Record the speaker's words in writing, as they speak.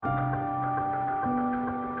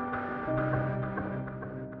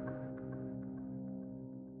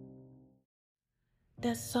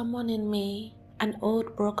There's someone in me, an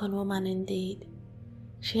old broken woman indeed.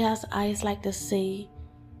 She has eyes like the sea,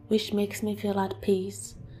 which makes me feel at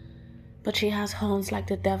peace. But she has horns like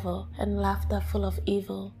the devil and laughter full of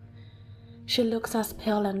evil. She looks as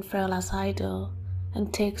pale and frail as I do,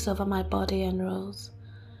 and takes over my body and rules.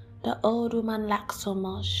 The old woman lacks so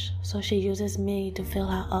much, so she uses me to fill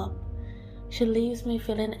her up. She leaves me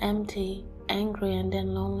feeling empty, angry, and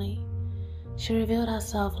then lonely. She revealed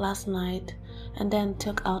herself last night and then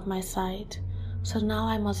took out my sight, so now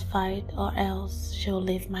I must fight or else she'll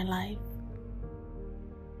leave my life.